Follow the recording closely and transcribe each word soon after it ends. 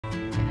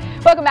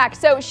Welcome back.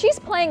 So she's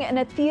playing in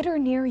a theater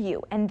near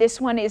you, and this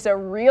one is a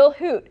real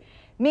hoot.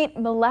 Meet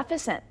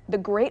Maleficent, the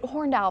great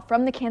horned owl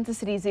from the Kansas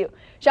City Zoo.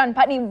 Sean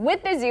Putney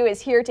with the zoo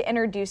is here to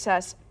introduce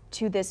us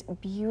to this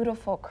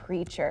beautiful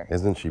creature.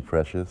 Isn't she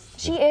precious?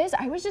 She is.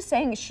 I was just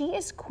saying, she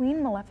is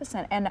Queen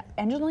Maleficent, and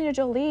Angelina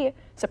Jolie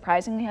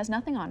surprisingly has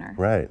nothing on her.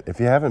 Right. If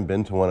you haven't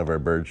been to one of our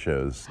bird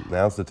shows,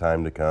 now's the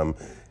time to come.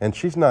 And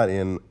she's not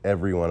in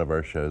every one of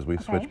our shows. We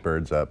switch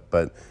birds up,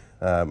 but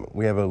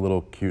we have a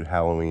little cute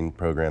Halloween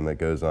program that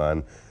goes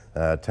on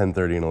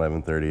 10:30 and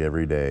 11:30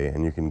 every day,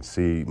 and you can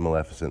see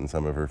Maleficent and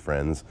some of her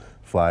friends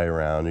fly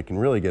around. You can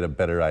really get a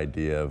better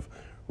idea of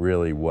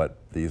really what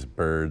these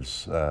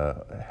birds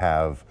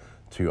have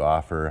to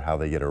offer, how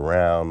they get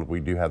around. We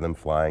do have them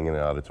flying in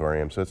the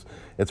auditorium, so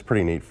it's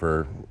pretty neat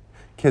for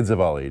kids of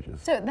all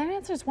ages. So that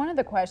answers one of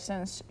the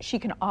questions. She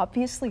can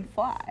obviously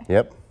fly.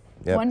 Yep.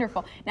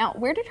 Wonderful. Now,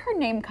 where did her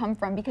name come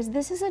from? Because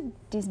this is a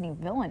Disney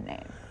villain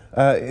name.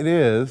 It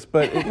is,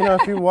 but you know,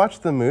 if you watch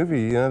the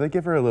movie, you know, they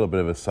give her a little bit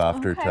of a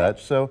softer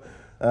touch. So,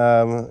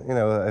 you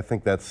know, I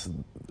think that's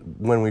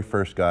when we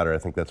first got her. I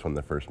think that's when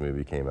the first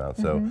movie came out.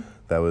 So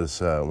that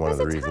was one of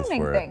the reasons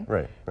for it.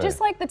 Right.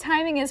 Just like the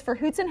timing is for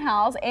Hoots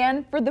Howls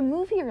and for the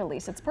movie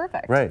release, it's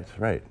perfect.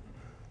 Right.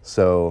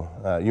 So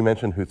you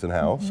mentioned Hoots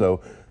Howls. So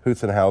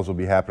Hoots Howls will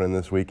be happening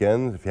this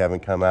weekend. If you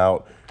haven't come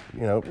out,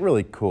 you know,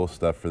 really cool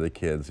stuff for the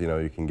kids. You know,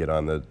 you can get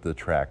on the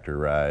tractor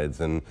rides,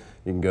 and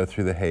you can go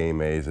through the hay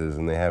mazes,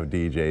 and they have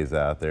DJs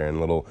out there and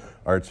little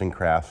arts and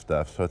crafts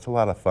stuff. So it's a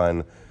lot of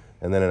fun.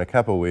 And then in a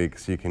couple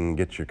weeks, you can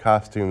get your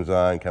costumes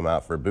on, come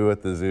out for Brew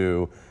at the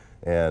zoo,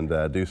 and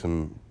do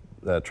some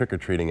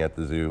trick-or-treating at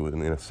the zoo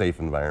in a safe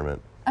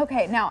environment.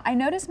 Okay, now I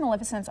noticed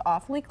Maleficent's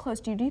awfully close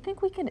to you. Do you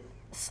think we could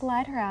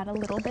slide her out a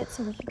little bit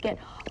so we could get,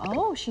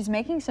 oh, she's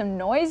making some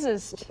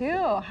noises too.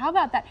 How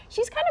about that?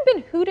 She's kind of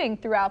been hooting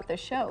throughout the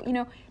show. You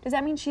know, does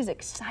that mean she's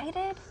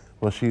excited?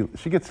 Well, she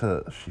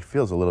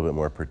feels a little bit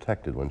more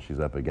protected when she's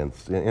up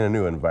against, in a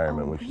new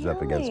environment when she's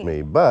up against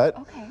me. But,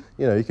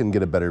 you know, you can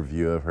get a better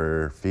view of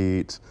her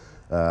feet.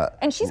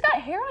 And she's got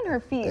hair on her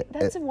feet.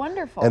 That's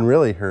wonderful. And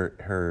really,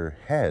 her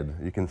head,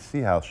 you can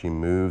see how she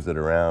moves it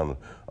around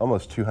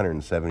almost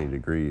 270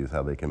 degrees,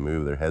 how they can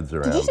move their heads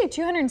around. Did you say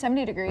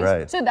 270 degrees?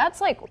 Right. So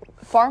that's like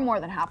far more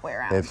than halfway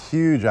around. They have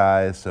huge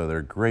eyes, so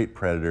they're great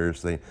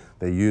predators. They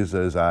use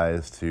those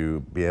eyes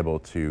to be able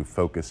to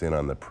focus in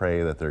on the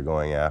prey that they're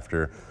going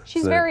after.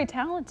 She's very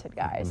talented,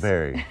 guys.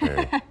 Very.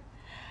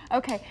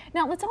 Okay,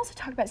 now let's also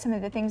talk about some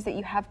of the things that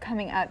you have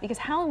coming up, because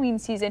Halloween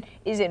season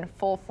is in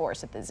full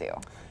force at the zoo.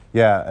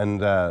 Yeah, and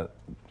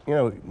you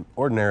know,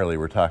 ordinarily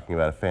we're talking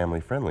about a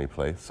family-friendly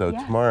place. So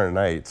tomorrow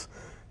night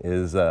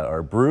is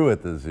our Brew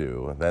at the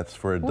zoo. That's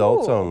for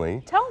adults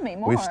only. Tell me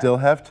more. We still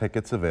have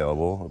tickets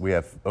available. We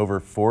have over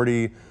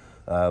 40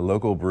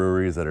 local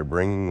breweries that are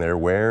bringing their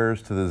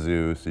wares to the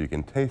zoo, so you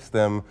can taste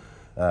them.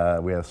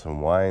 We have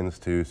some wines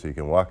too, so you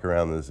can walk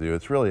around the zoo.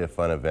 It's really a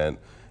fun event.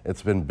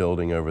 It's been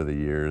building over the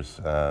years.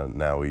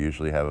 Now we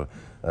usually have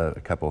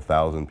a couple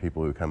thousand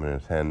people who come and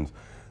attend.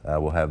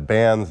 We'll have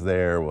bands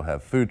there, we'll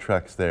have food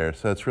trucks there,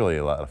 so it's really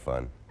a lot of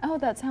fun. Oh,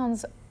 that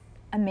sounds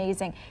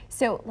amazing.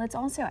 So let's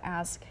also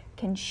ask,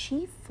 can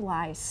she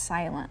fly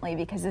silently?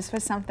 Because this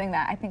was something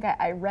that I think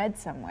I read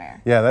somewhere.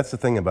 Yeah, that's the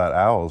thing about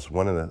owls.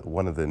 One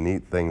of the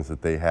neat things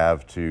that they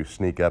have to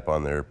sneak up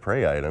on their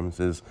prey items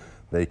is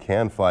they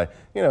can fly.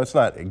 You know, it's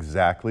not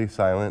exactly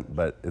silent,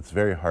 but it's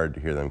very hard to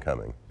hear them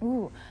coming.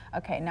 Ooh,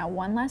 okay, now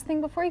one last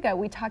thing before you go.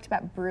 We talked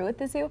about Brew at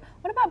the zoo.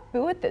 What about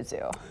Boo at the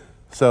zoo?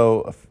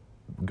 So,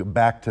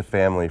 back to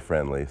family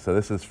friendly. So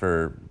this is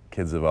for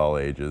kids of all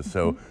ages.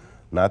 So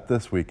not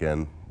this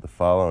weekend, the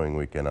following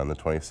weekend on the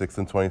 26th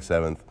and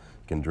 27th,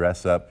 you can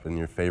dress up in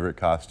your favorite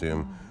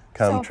costume,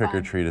 come trick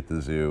or treat at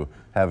the zoo,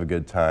 have a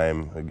good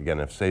time,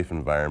 again, a safe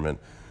environment.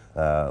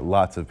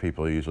 Lots of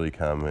people usually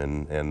come,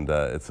 and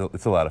it's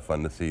a lot of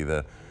fun to see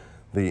the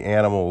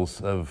animals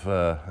of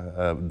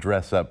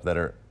dress up that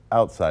are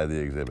outside the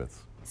exhibits.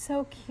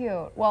 So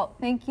cute. Well,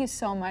 thank you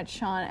so much,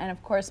 Sean, and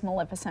of course,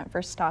 Maleficent,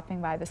 for stopping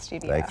by the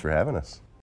studio. Thanks for having us.